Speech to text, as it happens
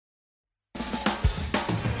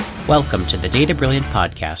Welcome to the Data Brilliant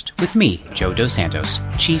podcast with me, Joe Dos Santos,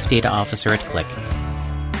 Chief Data Officer at Qlik.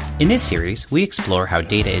 In this series, we explore how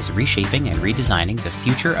data is reshaping and redesigning the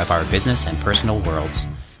future of our business and personal worlds.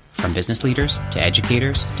 From business leaders to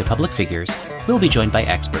educators to public figures, we'll be joined by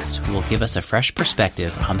experts who will give us a fresh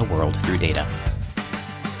perspective on the world through data.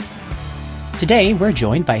 Today, we're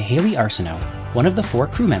joined by Haley Arsenault, one of the 4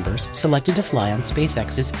 crew members selected to fly on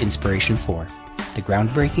SpaceX's Inspiration 4. The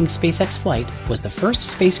groundbreaking SpaceX flight was the first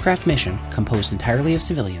spacecraft mission composed entirely of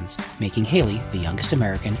civilians, making Haley the youngest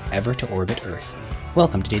American ever to orbit Earth.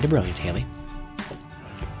 Welcome to Data Brilliant, Haley.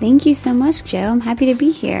 Thank you so much, Joe. I'm happy to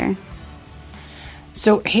be here.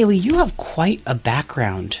 So, Haley, you have quite a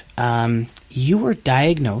background. You were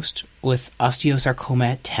diagnosed with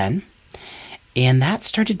osteosarcoma at 10, and that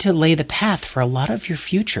started to lay the path for a lot of your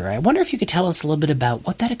future. I wonder if you could tell us a little bit about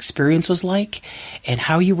what that experience was like and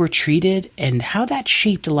how you were treated and how that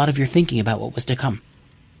shaped a lot of your thinking about what was to come.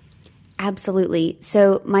 Absolutely.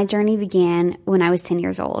 So my journey began when I was 10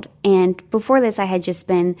 years old. And before this, I had just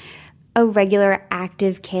been a regular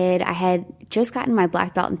active kid. I had just gotten my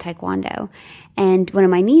black belt in Taekwondo, and one of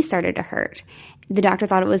my knees started to hurt. The doctor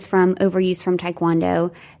thought it was from overuse from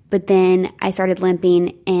Taekwondo, but then I started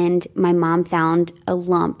limping and my mom found a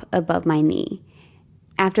lump above my knee.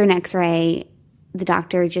 After an x-ray, the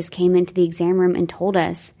doctor just came into the exam room and told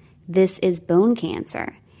us, this is bone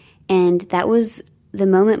cancer. And that was the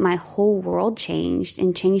moment my whole world changed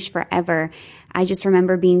and changed forever. I just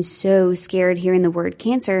remember being so scared hearing the word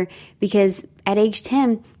cancer because at age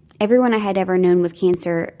 10, everyone I had ever known with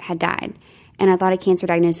cancer had died. And I thought a cancer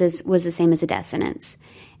diagnosis was the same as a death sentence.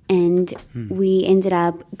 And we ended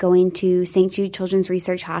up going to St. Jude Children's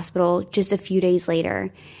Research Hospital just a few days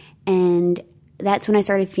later. And that's when I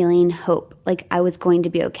started feeling hope, like I was going to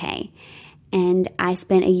be okay. And I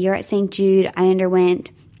spent a year at St. Jude. I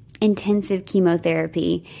underwent intensive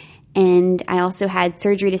chemotherapy, and I also had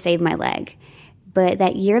surgery to save my leg. But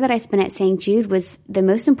that year that I spent at St. Jude was the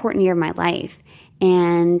most important year of my life.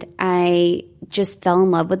 And I just fell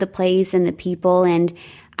in love with the place and the people, and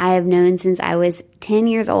I have known since I was 10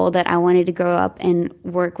 years old that I wanted to grow up and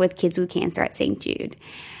work with kids with cancer at St. Jude.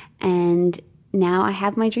 And now I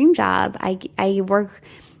have my dream job. I work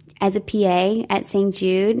as a PA at St.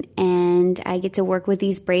 Jude, and I get to work with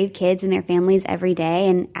these brave kids and their families every day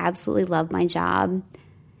and absolutely love my job.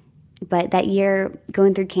 But that year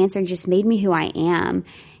going through cancer just made me who I am,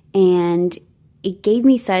 and it gave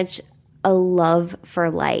me such a love for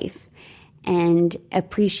life and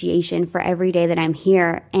appreciation for every day that I'm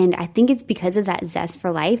here. And I think it's because of that zest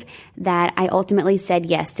for life that I ultimately said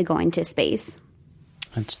yes to going to space.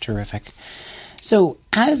 That's terrific. So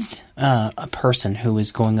as a person who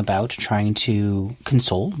is going about trying to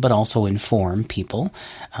console but also inform people,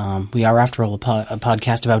 we are, after all, a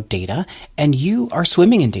podcast about data, and you are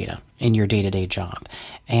swimming in data in your day-to-day job.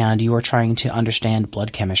 And you are trying to understand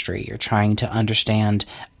blood chemistry. You're trying to understand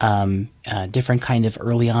different kind of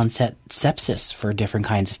early onset sepsis for different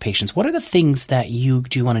kinds of patients. What are the things that you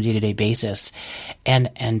do on a day-to-day basis?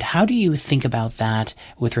 And how do you think about that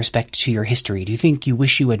with respect to your history? Do you think you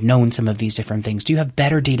wish you had known some of these different things? Do you have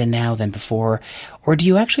better data now than before? Or do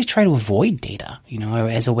you actually try to avoid data,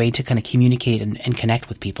 as a way to kind of communicate and connect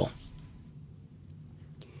with people?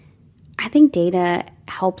 I think data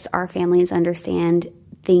helps our families understand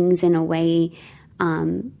things in a way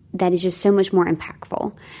that is just so much more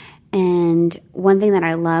impactful. And one thing that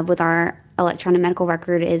I love with our electronic medical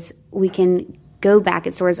record is we can go back.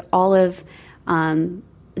 It stores all of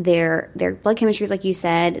their blood chemistries, like you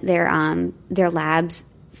said, their labs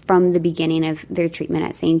from the beginning of their treatment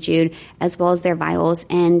at St. Jude, as well as their vitals,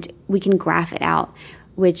 and we can graph it out,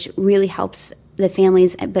 which really helps the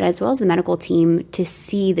families, but as well as the medical team, to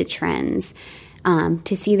see the trends,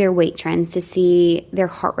 to see their weight trends, to see their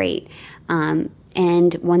heart rate.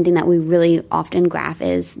 And one thing that we really often graph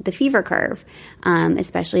is the fever curve,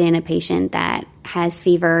 especially in a patient that has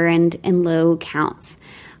fever and low counts.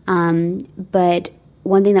 But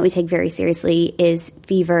one thing that we take very seriously is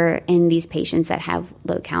fever in these patients that have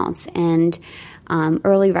low counts. And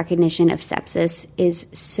early recognition of sepsis is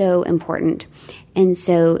so important. And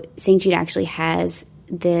so St. Jude actually has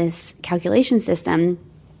this calculation system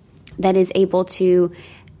that is able to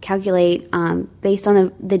calculate based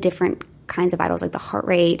on the different kinds of vitals, like the heart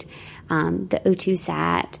rate, the O2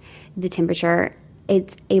 sat, the temperature.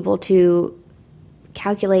 It's able to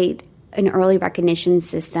calculate an early recognition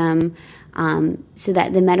system so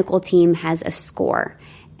that the medical team has a score.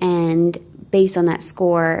 And based on that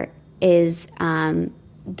score is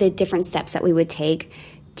the different steps that we would take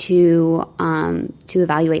to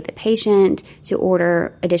evaluate the patient, to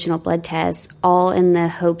order additional blood tests, all in the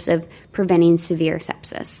hopes of preventing severe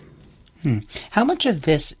sepsis. How much of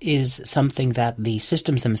this is something that the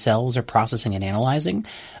systems themselves are processing and analyzing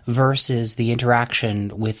versus the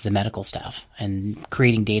interaction with the medical staff and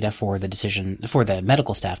creating data for the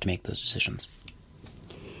medical staff to make those decisions?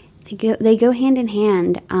 They go hand in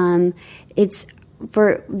hand. It's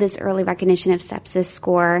for this early recognition of sepsis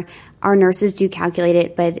score. Our nurses do calculate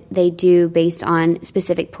it, but they do based on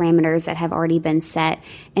specific parameters that have already been set,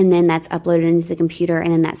 and then that's uploaded into the computer,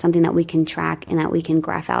 and then that's something that we can track and that we can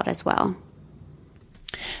graph out as well.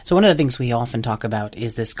 So one of the things we often talk about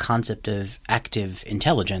is this concept of active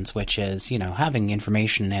intelligence, which is, having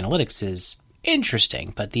information and analytics is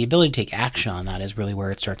interesting, but the ability to take action on that is really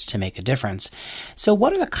where it starts to make a difference. So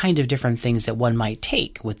what are the kind of different things that one might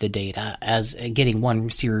take with the data as getting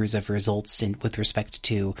one series of results with respect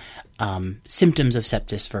to symptoms of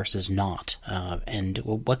sepsis versus not? And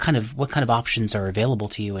what kind of options are available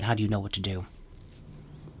to you, and how do you know what to do?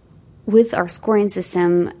 With our scoring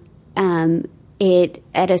system, it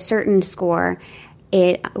at a certain score,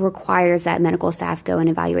 it requires that medical staff go and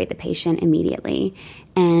evaluate the patient immediately.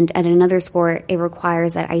 And at another score, it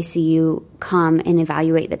requires that ICU come and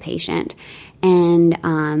evaluate the patient.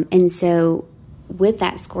 And so with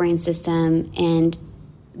that scoring system and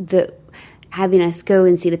having us go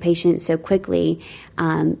and see the patient so quickly,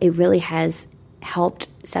 it really has helped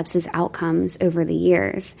sepsis outcomes over the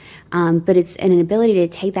years. But it's an ability to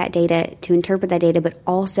take that data, to interpret that data, but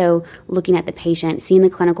also looking at the patient, seeing the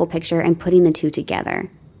clinical picture, and putting the two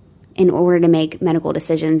together in order to make medical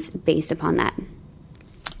decisions based upon that.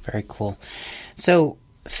 Very cool. So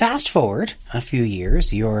fast forward a few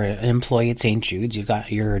years, you're an employee at St. Jude's. You've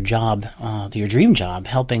got your job, your dream job,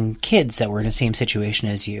 helping kids that were in the same situation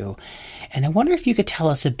as you. And I wonder if you could tell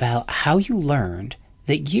us about how you learned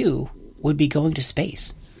that you would be going to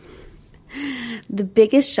space. The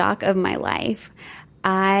biggest shock of my life.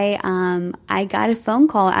 I got a phone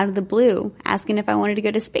call out of the blue asking if I wanted to go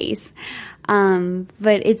to space.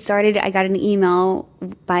 But it started, I got an email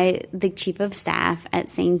by the chief of staff at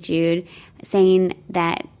St. Jude saying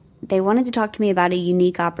that they wanted to talk to me about a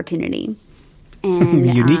unique opportunity.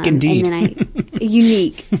 And unique indeed. And then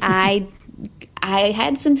unique. I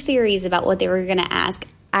had some theories about what they were going to ask.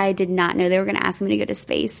 I did not know they were going to ask me to go to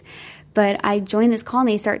space. But I joined this call and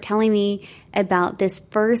they start telling me about this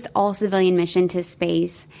first all-civilian mission to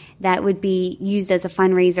space that would be used as a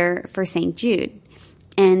fundraiser for St. Jude.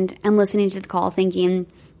 And I'm listening to the call thinking,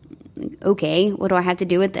 okay, what do I have to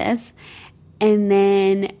do with this? And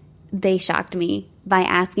then they shocked me by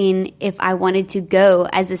asking if I wanted to go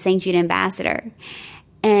as the St. Jude ambassador.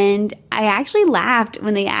 And I actually laughed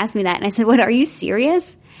when they asked me that. And I said, what, are you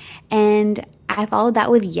serious? And I followed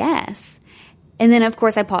that with yes. And then, of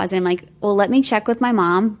course, I paused and I'm like, well, let me check with my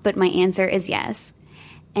mom, but my answer is yes.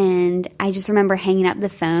 And I just remember hanging up the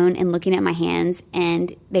phone and looking at my hands,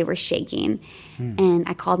 and they were shaking. And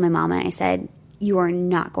I called my mom and I said, you are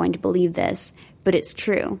not going to believe this, but it's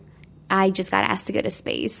true. I just got asked to go to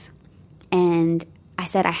space. And I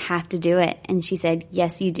said, I have to do it. And she said,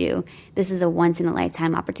 yes, you do. This is a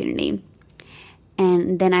once-in-a-lifetime opportunity.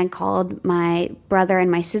 And then I called my brother and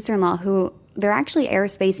my sister-in-law, who they're actually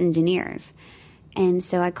aerospace engineers. And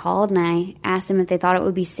so I called and I asked them if they thought it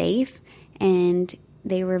would be safe, and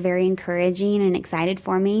they were very encouraging and excited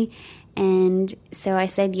for me. And so I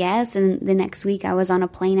said yes, and the next week I was on a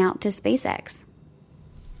plane out to SpaceX.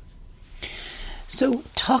 So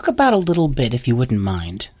talk about a little bit, if you wouldn't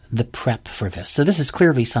mind, the prep for this. So this is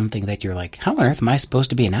clearly something that you're like, how on earth am I supposed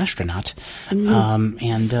to be an astronaut?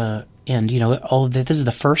 Mm-hmm. And all of this is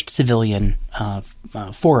the first civilian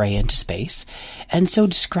foray into space. And so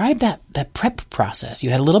describe that prep process. You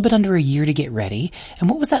had a little bit under a year to get ready. And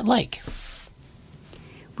what was that like?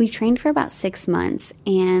 We trained for about 6 months,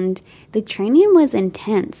 and the training was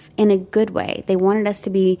intense in a good way. They wanted us to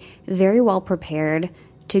be very well prepared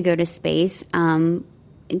to go to space,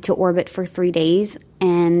 to orbit for 3 days.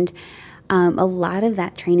 And a lot of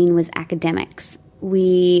that training was academics.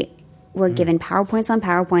 We were given PowerPoints on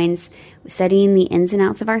PowerPoints, studying the ins and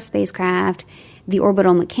outs of our spacecraft, the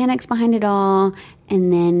orbital mechanics behind it all,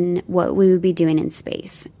 and then what we would be doing in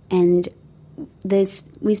space. And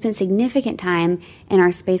we spent significant time in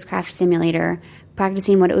our spacecraft simulator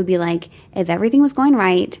practicing what it would be like if everything was going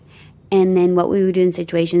right, and then what we would do in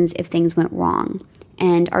situations if things went wrong.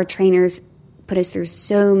 And our trainers put us through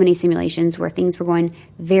so many simulations where things were going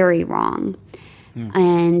very wrong.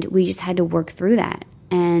 And we just had to work through that.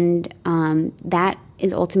 And that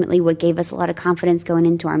is ultimately what gave us a lot of confidence going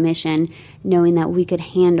into our mission, knowing that we could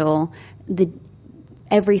handle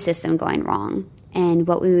every system going wrong and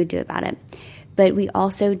what we would do about it. But we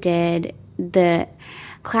also did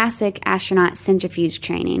classic astronaut centrifuge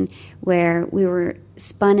training where we were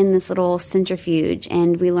spun in this little centrifuge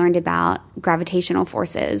and we learned about gravitational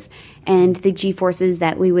forces and the G-forces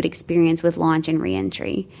that we would experience with launch and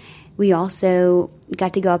reentry. We also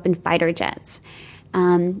got to go up in fighter jets.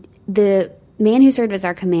 The man who served as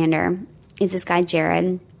our commander is this guy,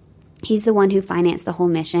 Jared. He's the one who financed the whole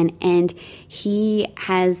mission, and he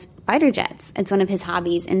has fighter jets. It's one of his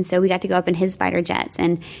hobbies, and so we got to go up in his fighter jets,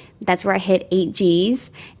 and that's where I hit 8 Gs,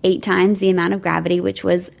 8 times the amount of gravity, which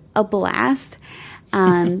was a blast.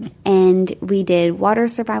 And we did water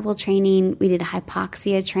survival training, we did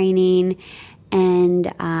hypoxia training, and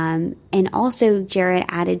also Jared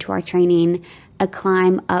added to our training a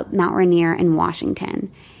climb up Mount Rainier in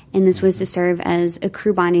Washington. And this was to serve as a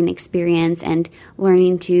crew bonding experience and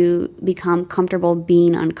learning to become comfortable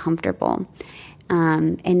being uncomfortable.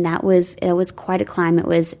 And that was quite a climb. It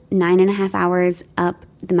was 9.5 hours up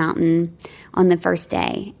the mountain on the first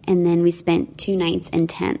day. And then we spent 2 nights in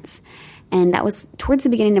tents. And that was towards the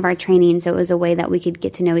beginning of our training. So it was a way that we could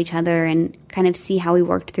get to know each other and kind of see how we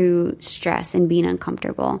worked through stress and being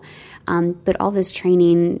uncomfortable. But all this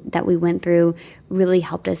training that we went through really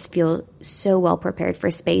helped us feel so well prepared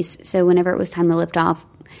for space. So whenever it was time to lift off,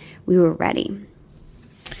 we were ready.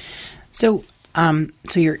 So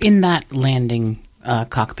you're in that landing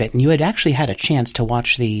cockpit, and you had actually had a chance to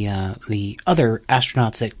watch the other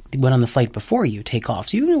astronauts that went on the flight before you take off.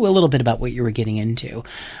 So you knew a little bit about what you were getting into.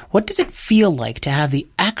 What does it feel like to have the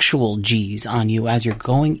actual Gs on you as you're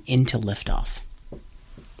going into liftoff?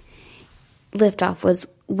 Liftoff was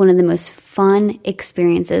one of the most fun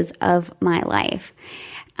experiences of my life.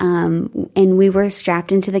 And we were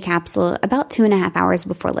strapped into the capsule about 2.5 hours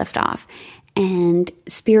before liftoff. And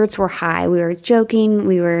spirits were high. We were joking.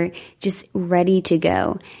 We were just ready to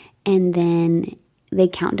go. And then they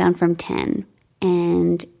count down from 10.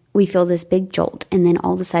 And we feel this big jolt. And then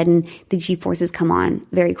all of a sudden, the G-forces come on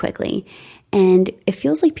very quickly. And it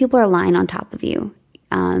feels like people are lying on top of you,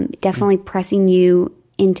 definitely pressing you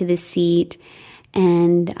into the seat.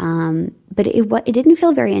 And but it didn't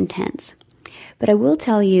feel very intense. But I will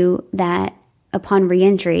tell you that upon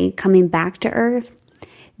reentry, coming back to Earth,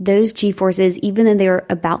 those G-forces, even though they were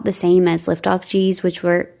about the same as liftoff Gs,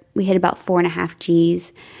 we hit about 4.5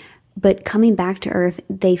 Gs, but coming back to Earth,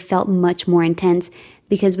 they felt much more intense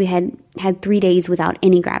because we had 3 days without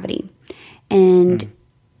any gravity. And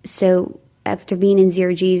so after being in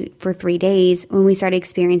 0 Gs for 3 days, when we started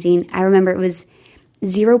experiencing, I remember it was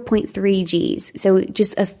 0.3 Gs, so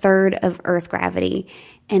just a third of Earth gravity.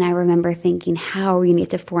 And I remember thinking, how are we going to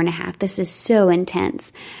get to 4.5? This is so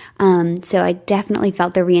intense. So I definitely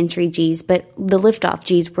felt the reentry Gs, but the liftoff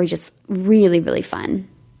Gs were just really, really fun.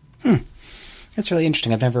 That's really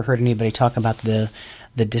interesting. I've never heard anybody talk about the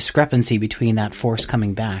discrepancy between that force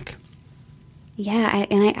coming back. Yeah,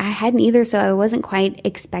 I hadn't either, so I wasn't quite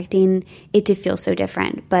expecting it to feel so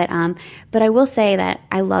different. But I will say that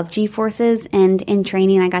I love G-forces, and in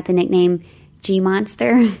training I got the nickname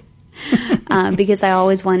G-Monster. Because I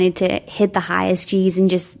always wanted to hit the highest Gs and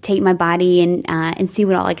just take my body and see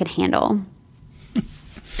what all I could handle.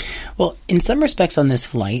 Well, in some respects on this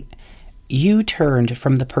flight, you turned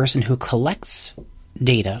from the person who collects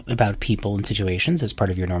data about people and situations as part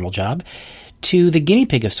of your normal job to the guinea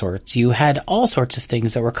pig of sorts. You had all sorts of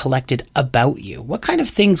things that were collected about you. What kind of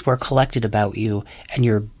things were collected about you and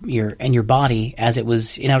your body as it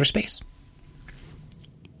was in outer space?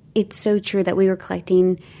 It's so true that we were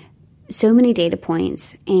collecting so many data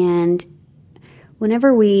points, and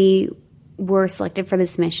whenever we were selected for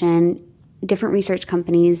this mission, different research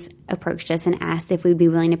companies approached us and asked if we'd be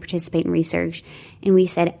willing to participate in research, and we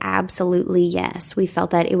said absolutely yes. We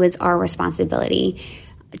felt that it was our responsibility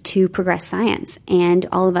to progress science, and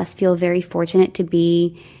all of us feel very fortunate to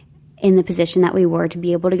be in the position that we were, to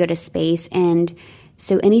be able to go to space, and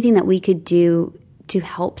so anything that we could do to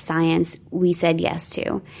help science, we said yes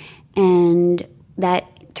to. And that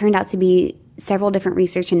turned out to be several different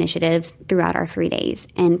research initiatives throughout our 3 days.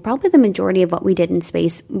 And probably the majority of what we did in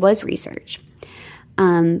space was research.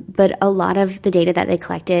 But a lot of the data that they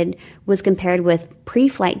collected was compared with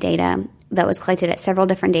pre-flight data that was collected at several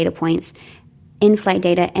different data points, in-flight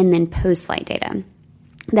data, and then post-flight data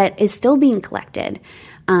that is still being collected.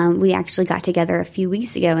 We actually got together a few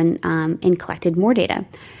weeks ago and collected more data.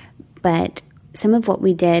 But some of what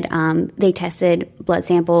we did, they tested blood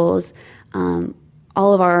samples,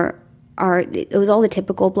 all of it was all the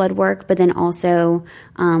typical blood work, but then also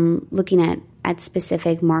looking at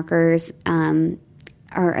specific markers,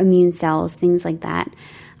 our immune cells, things like that.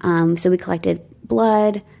 So we collected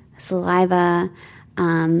blood, saliva,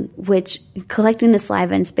 which collecting the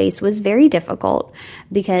saliva in space was very difficult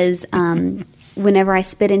because whenever I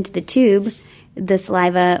spit into the tube, the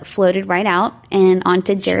saliva floated right out and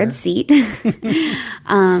onto Jared's seat.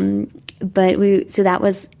 But we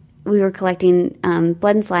were collecting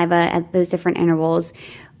blood and saliva at those different intervals.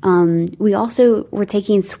 We also were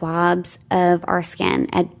taking swabs of our skin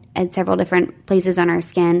at several different places on our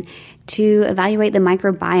skin to evaluate the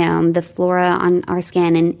microbiome, the flora on our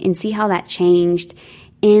skin, and see how that changed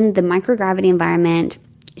in the microgravity environment,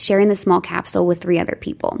 sharing the small capsule with 3 other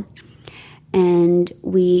people. And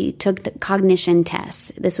we took the cognition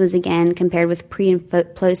tests. This was, again, compared with pre- and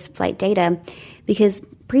post-flight data, because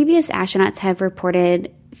previous astronauts have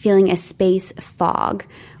reported feeling a space fog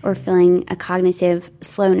or feeling a cognitive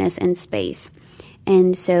slowness in space.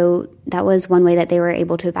 And so that was one way that they were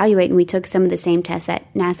able to evaluate. And we took some of the same tests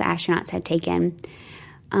that NASA astronauts had taken.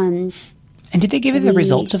 And did they give you the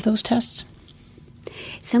results of those tests?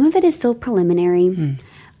 Some of it is still preliminary.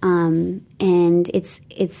 And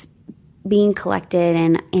it's being collected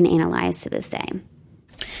and analyzed to this day.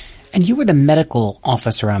 And you were the medical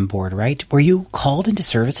officer on board, right? Were you called into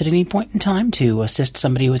service at any point in time to assist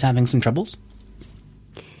somebody who was having some troubles?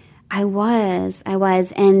 I was.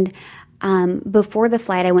 And before the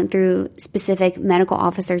flight, I went through specific medical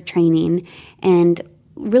officer training and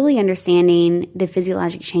really understanding the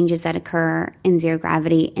physiologic changes that occur in zero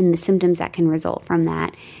gravity and the symptoms that can result from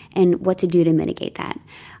that and what to do to mitigate that.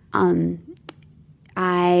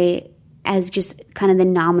 As just kind of the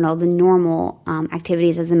normal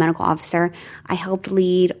activities as a medical officer, I helped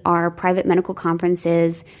lead our private medical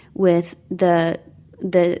conferences with the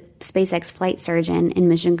SpaceX flight surgeon in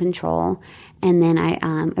mission control, and then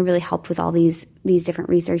I really helped with all these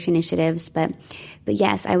different research initiatives. But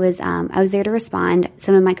yes, I was there to respond.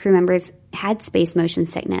 Some of my crew members had space motion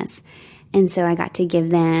sickness, and so I got to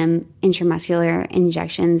give them intramuscular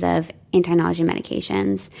injections of anti-nausea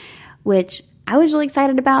medications, which I was really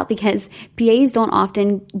excited about because PAs don't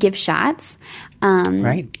often give shots.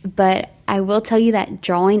 Right. But I will tell you that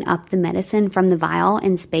drawing up the medicine from the vial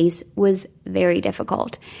in space was very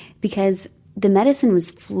difficult because the medicine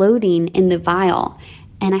was floating in the vial,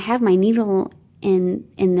 and I have my needle in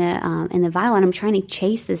the vial, and I'm trying to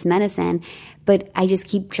chase this medicine, but I just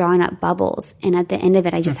keep drawing up bubbles. And at the end of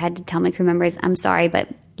it, I just had to tell my crew members, "I'm sorry, but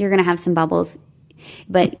you're going to have some bubbles,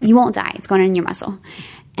 but you won't die. It's going in your muscle."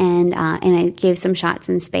 And I gave some shots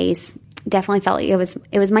in space. Definitely felt like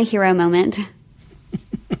it was my hero moment.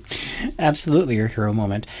 Absolutely, your hero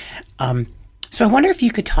moment. So I wonder if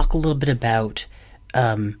you could talk a little bit about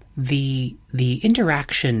the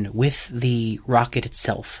interaction with the rocket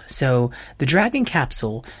itself. So the Dragon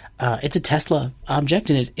capsule, it's a Tesla object,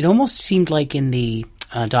 and it almost seemed like in the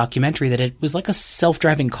documentary that it was like a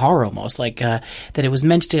self-driving car almost, like that it was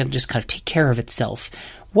meant to just kind of take care of itself.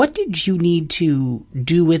 What did you need to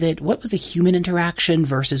do with it? What was the human interaction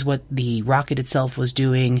versus what the rocket itself was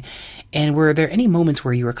doing? And were there any moments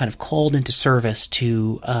where you were kind of called into service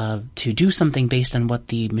to do something based on what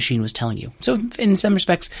the machine was telling you? So in some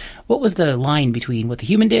respects, what was the line between what the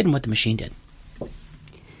human did and what the machine did?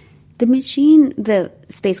 The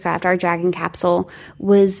spacecraft, our Dragon capsule,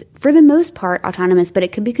 was for the most part autonomous, but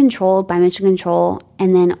it could be controlled by mission control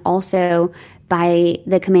and then also by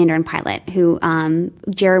the commander and pilot, who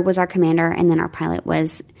Jared was our commander, and then our pilot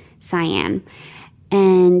was Cyan.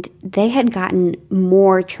 And they had gotten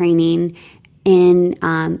more training in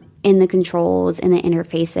the controls, in the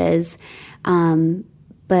interfaces,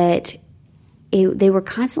 but they were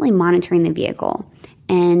constantly monitoring the vehicle.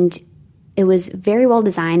 And it was very well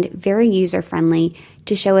designed, very user-friendly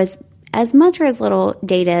to show us as much or as little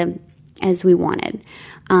data as we wanted.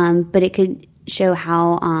 But it could show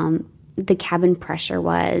how the cabin pressure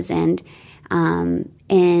was and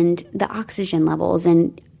the oxygen levels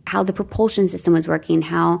and how the propulsion system was working,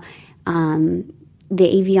 how the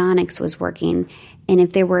avionics was working. And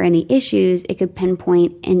if there were any issues, it could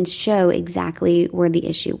pinpoint and show exactly where the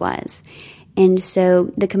issue was. And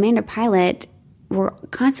so the commander pilot were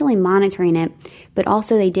constantly monitoring it, but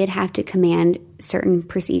also they did have to command certain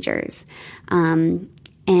procedures, and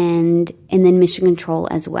then mission control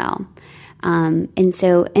as well. And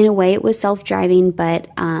so in a way it was self-driving, but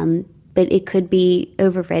it could be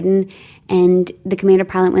overridden. And the commander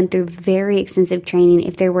pilot went through very extensive training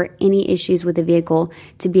if there were any issues with the vehicle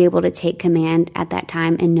to be able to take command at that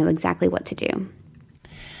time and know exactly what to do.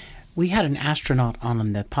 We had an astronaut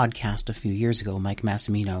on the podcast a few years ago, Mike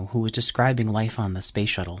Massimino, who was describing life on the space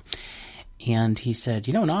shuttle. And he said,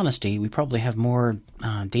 in honesty, we probably have more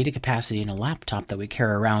data capacity in a laptop that we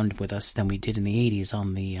carry around with us than we did in the 80s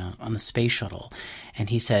on the space shuttle. And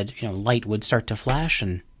he said, light would start to flash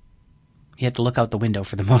and, You had to look out the window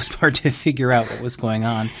for the most part to figure out what was going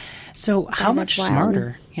on. So how much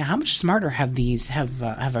smarter? Yeah, how much smarter have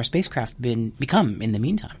our spacecraft become in the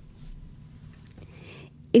meantime?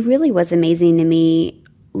 It really was amazing to me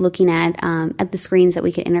looking at the screens that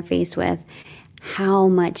we could interface with, how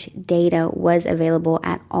much data was available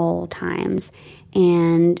at all times.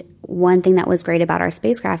 And one thing that was great about our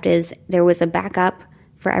spacecraft is there was a backup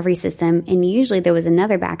for every system, and usually there was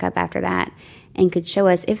another backup after that, and could show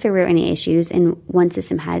us if there were any issues and one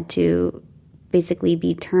system had to basically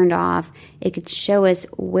be turned off. It could show us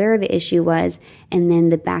where the issue was and then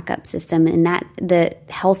the backup system and the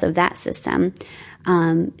health of that system.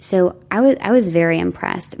 So I was very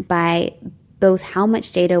impressed by both how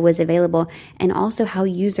much data was available and also how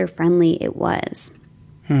user-friendly it was.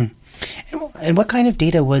 And what kind of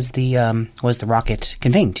data was the rocket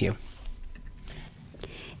conveying to you?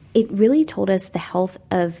 It really told us the health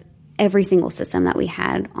of every single system that we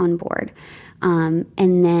had on board. And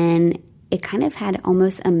then it kind of had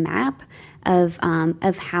almost a map of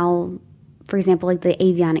how, for example, like the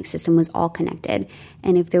avionics system was all connected.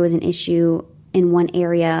 And if there was an issue in one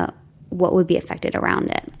area, what would be affected around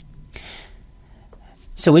it.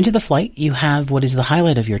 So into the flight, you have what is the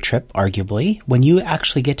highlight of your trip, arguably, when you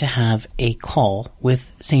actually get to have a call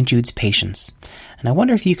with St. Jude's patients. And I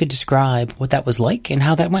wonder if you could describe what that was like and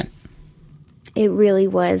how that went. It really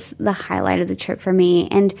was the highlight of the trip for me.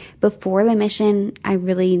 And before the mission, I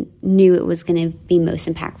really knew it was going to be most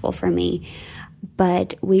impactful for me.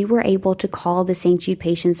 But we were able to call the St. Jude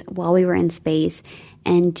patients while we were in space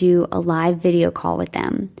and do a live video call with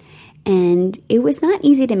them. And it was not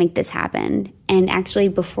easy to make this happen. And actually,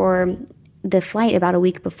 before the flight, about a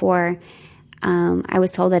week before, I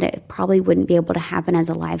was told that it probably wouldn't be able to happen as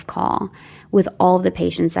a live call with all of the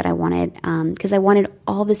patients that I wanted, because I wanted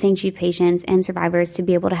all the St. Jude patients and survivors to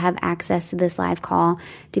be able to have access to this live call,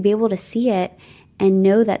 to be able to see it and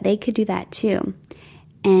know that they could do that too.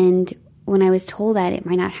 And when I was told that it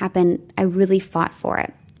might not happen, I really fought for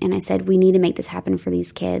it. And I said, we need to make this happen for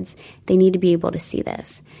these kids. They need to be able to see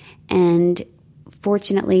this. And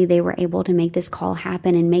fortunately, they were able to make this call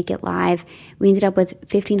happen and make it live. We ended up with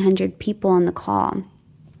 1,500 people on the call.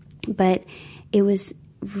 But it was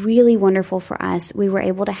really wonderful for us. We were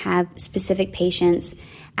able to have specific patients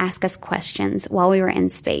ask us questions while we were in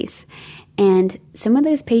space. And some of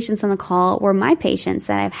those patients on the call were my patients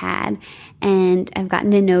that I've had, and I've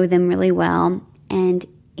gotten to know them really well. And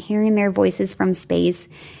hearing their voices from space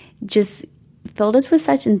just filled us with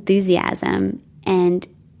such enthusiasm. And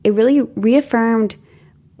it really reaffirmed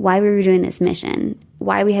why we were doing this mission,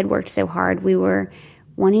 why we had worked so hard. We were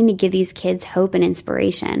wanting to give these kids hope and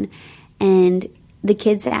inspiration. And the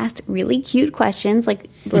kids asked really cute questions, like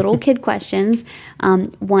little kid questions.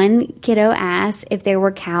 One kiddo asked if there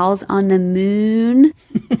were cows on the moon.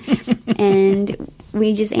 And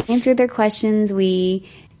we just answered their questions. We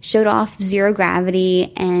showed off zero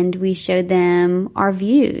gravity, and we showed them our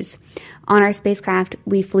views. On our spacecraft,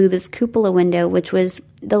 we flew this cupola window, which was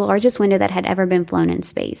the largest window that had ever been flown in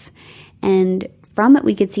space. And from it,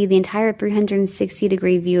 we could see the entire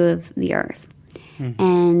 360-degree view of the Earth.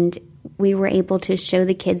 And we were able to show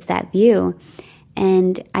the kids that view.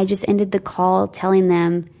 And I just ended the call telling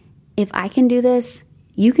them, if I can do this,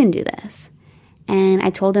 you can do this. And I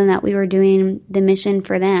told them that we were doing the mission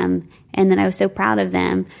for them and that I was so proud of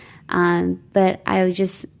them. But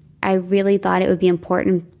I really thought it would be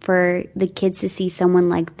important for the kids to see someone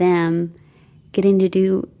like them getting to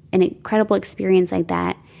do an incredible experience like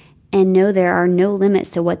that and know there are no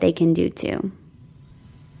limits to what they can do too.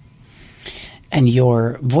 And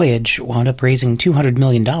your voyage wound up raising $200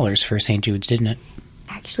 million for St. Jude's, didn't it?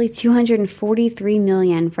 Actually, $243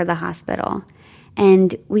 million for the hospital.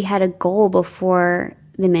 And we had a goal before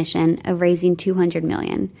the mission of raising $200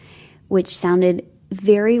 million, which sounded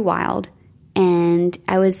very wild. And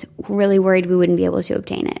I was really worried we wouldn't be able to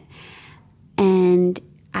obtain it. And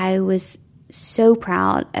I was so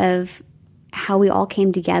proud of how we all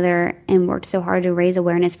came together and worked so hard to raise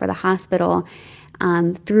awareness for the hospital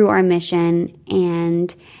through our mission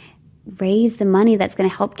and raise the money that's going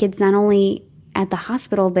to help kids not only at the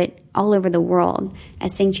hospital but all over the world,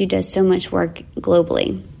 as St. Jude does so much work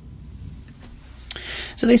globally.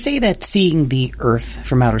 So they say that seeing the Earth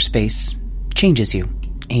from outer space changes you.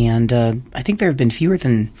 And I think there have been fewer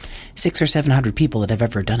than 600 or 700 people that have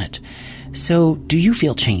ever done it. So do you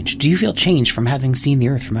feel changed? Do you feel changed from having seen the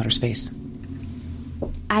Earth from outer space?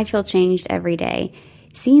 I feel changed every day.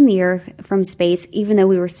 Seeing the Earth from space, even though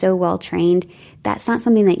we were so well trained, that's not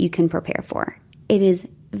something that you can prepare for. It is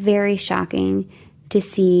very shocking to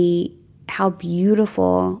see how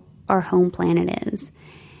beautiful our home planet is.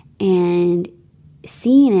 And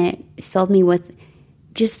seeing it filled me with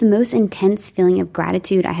just the most intense feeling of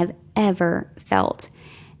gratitude I have ever felt.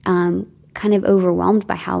 Kind of overwhelmed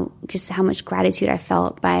by how much gratitude I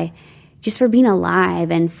felt by just for being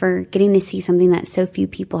alive and for getting to see something that so few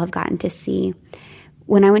people have gotten to see.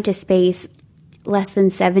 When I went to space, less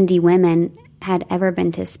than 70 women had ever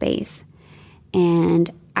been to space. And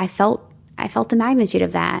I felt the magnitude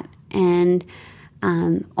of that. And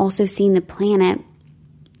also seeing the planet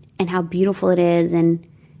and how beautiful it is and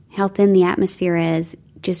how thin the atmosphere is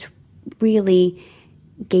just really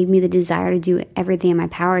gave me the desire to do everything in my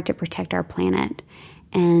power to protect our planet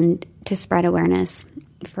and to spread awareness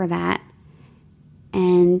for that.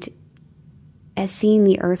 And as seeing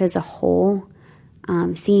the earth as a whole,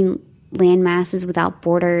 seeing land masses without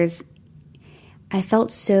borders, I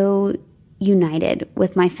felt so united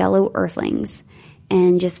with my fellow earthlings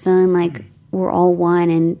and just feeling like we're all one,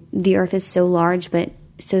 and the earth is so large but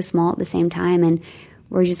so small at the same time, and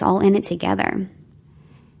we're just all in it together.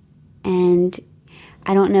 And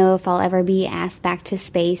I don't know if I'll ever be asked back to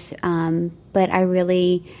space, but I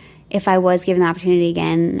really, if I was given the opportunity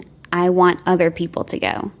again, I want other people to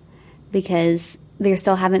go, because there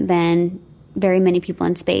still haven't been very many people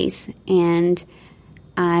in space, and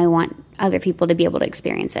I want other people to be able to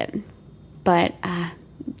experience it. But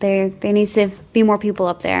there needs to be more people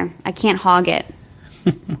up there. I can't hog it.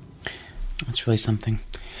 That's really something.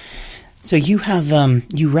 So you have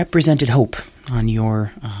you represented hope on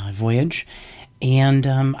your voyage, and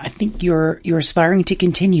I think you're aspiring to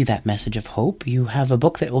continue that message of hope. You have a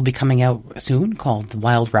book that will be coming out soon called The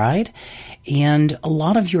Wild Ride, and a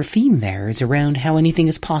lot of your theme there is around how anything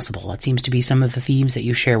is possible. That seems to be some of the themes that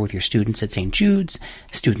you share with your students at St. Jude's,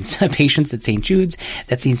 patients at St. Jude's.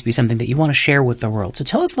 That seems to be something that you want to share with the world. So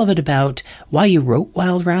tell us a little bit about why you wrote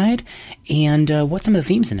Wild Ride and what some of the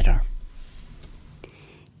themes in it are.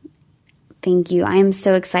 Thank you. I'm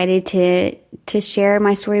so excited to share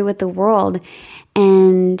my story with the world.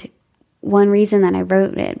 And one reason that I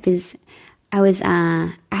wrote it was I was,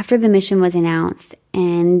 after the mission was announced,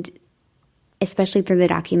 and especially through the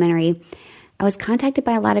documentary, I was contacted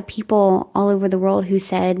by a lot of people all over the world who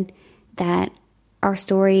said that our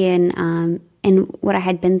story and what I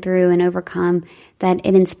had been through and overcome, that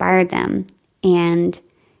it inspired them. And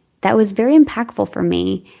that was very impactful for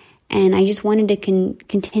me. And I just wanted to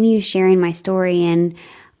continue sharing my story and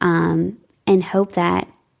hope that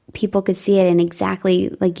people could see it and,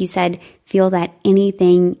 exactly like you said, feel that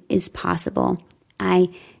anything is possible. I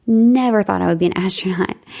never thought I would be an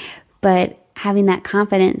astronaut, but having that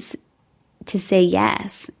confidence to say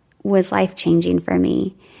yes was life-changing for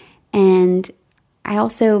me. And I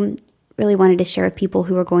also really wanted to share with people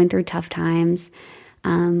who were going through tough times,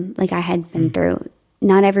 like I had been through.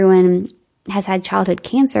 Not everyone has had childhood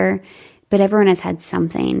cancer, but everyone has had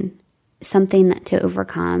something to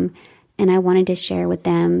overcome. And I wanted to share with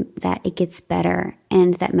them that it gets better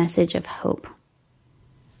and that message of hope.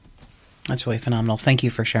 That's really phenomenal. Thank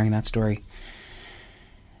you for sharing that story.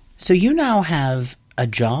 So you now have a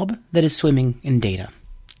job that is swimming in data,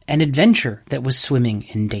 an adventure that was swimming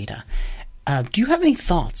in data. Do you have any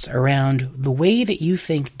thoughts around the way that you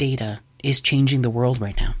think data is changing the world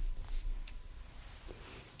right now?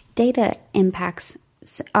 Data impacts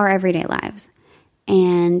our everyday lives,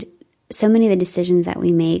 and so many of the decisions that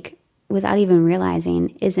we make without even realizing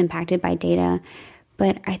is impacted by data.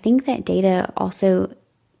 But I think that data also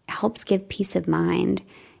helps give peace of mind,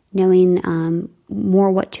 knowing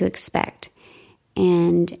more what to expect,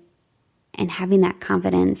 and having that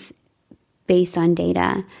confidence based on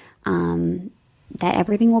data that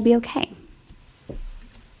everything will be okay.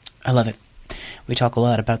 I love it. We talk a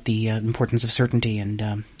lot about the importance of certainty,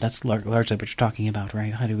 and that's largely what you're talking about,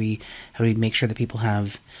 right? How do we make sure that people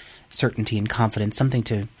have certainty and confidence, something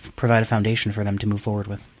to provide a foundation for them to move forward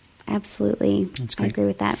with? Absolutely. That's great. I agree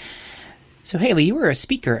with that. So, Haley, you were a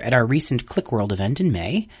speaker at our recent ClickWorld event in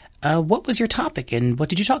May. What was your topic, and what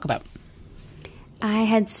did you talk about? I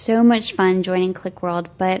had so much fun joining ClickWorld,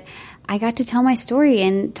 but I got to tell my story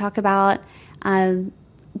and talk about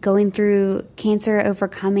going through cancer,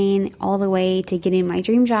 overcoming all the way to getting my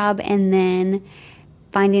dream job, and then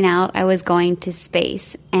finding out I was going to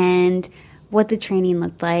space, and what the training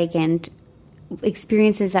looked like, and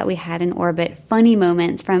experiences that we had in orbit, funny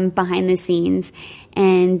moments from behind the scenes,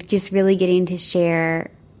 and just really getting to share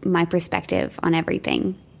my perspective on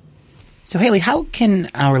everything. So, Haley, how can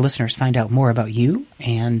our listeners find out more about you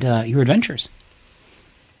and your adventures?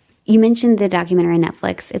 You mentioned the documentary on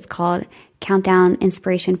Netflix. It's called Countdown: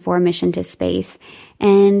 Inspiration for Mission to Space.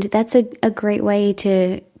 And that's a great way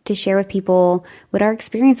to share with people what our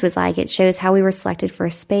experience was like. It shows how we were selected for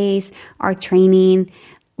space, our training,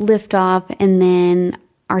 liftoff and then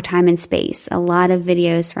our time in space, a lot of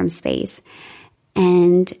videos from space.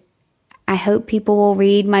 And I hope people will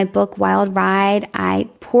read my book, Wild Ride. I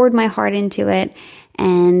poured my heart into it,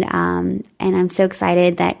 and I'm so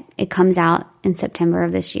excited that it comes out in September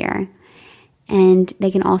of this year. And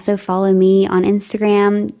they can also follow me on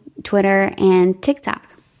Instagram, Twitter, and TikTok.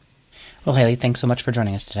 Well, Haley, thanks so much for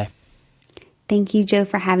joining us today. Thank you, Joe,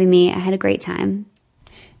 for having me. I had a great time.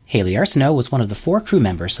 Haley Arsenault was one of the 4 crew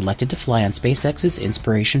members selected to fly on SpaceX's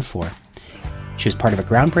Inspiration 4. She was part of a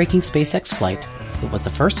groundbreaking SpaceX flight that was the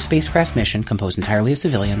first spacecraft mission composed entirely of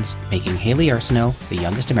civilians, making Haley Arsenault the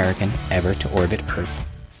youngest American ever to orbit Earth.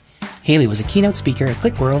 Haley was a keynote speaker at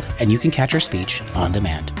ClickWorld, and you can catch her speech on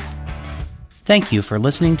demand. Thank you for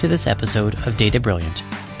listening to this episode of Data Brilliant,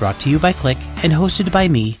 brought to you by Click and hosted by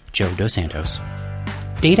me, Joe Dos Santos.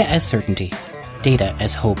 Data as certainty. Data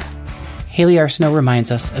as hope. Haley Arsenault reminds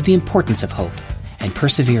us of the importance of hope and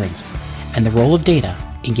perseverance and the role of data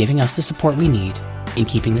in giving us the support we need in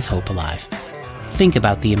keeping this hope alive. Think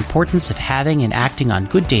about the importance of having and acting on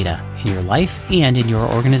good data in your life and in your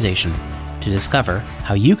organization to discover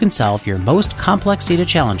how you can solve your most complex data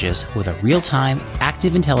challenges with a real-time,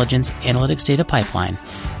 active intelligence analytics data pipeline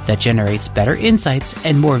that generates better insights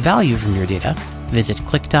and more value from your data. Visit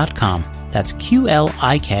click.com. That's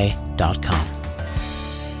QLIK.com.